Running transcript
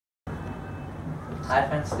Hi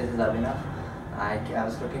friends, this is Aliff. I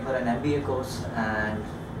was looking for an MBA course and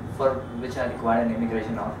for which I required an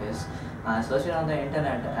immigration office. I searched it on the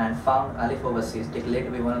internet and found Aliff Overseas declared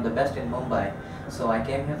to be one of the best in Mumbai. So I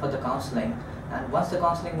came here for the counseling, and once the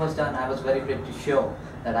counseling was done, I was very pretty sure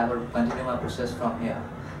that I would continue my process from here.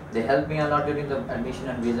 They helped me a lot during the admission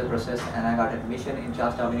and visa process, and I got admission in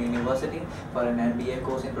Charles Darwin University for an MBA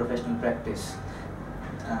course in professional practice.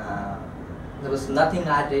 Uh, there was nothing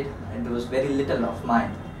I did, and there was very little of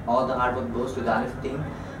mine. All the hard work goes to the Aliff team,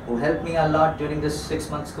 who helped me a lot during this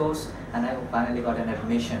 6 months course, and I finally got an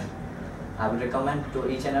admission. I would recommend to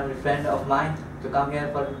each and every friend of mine to come here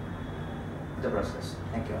for the process.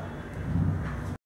 Thank you.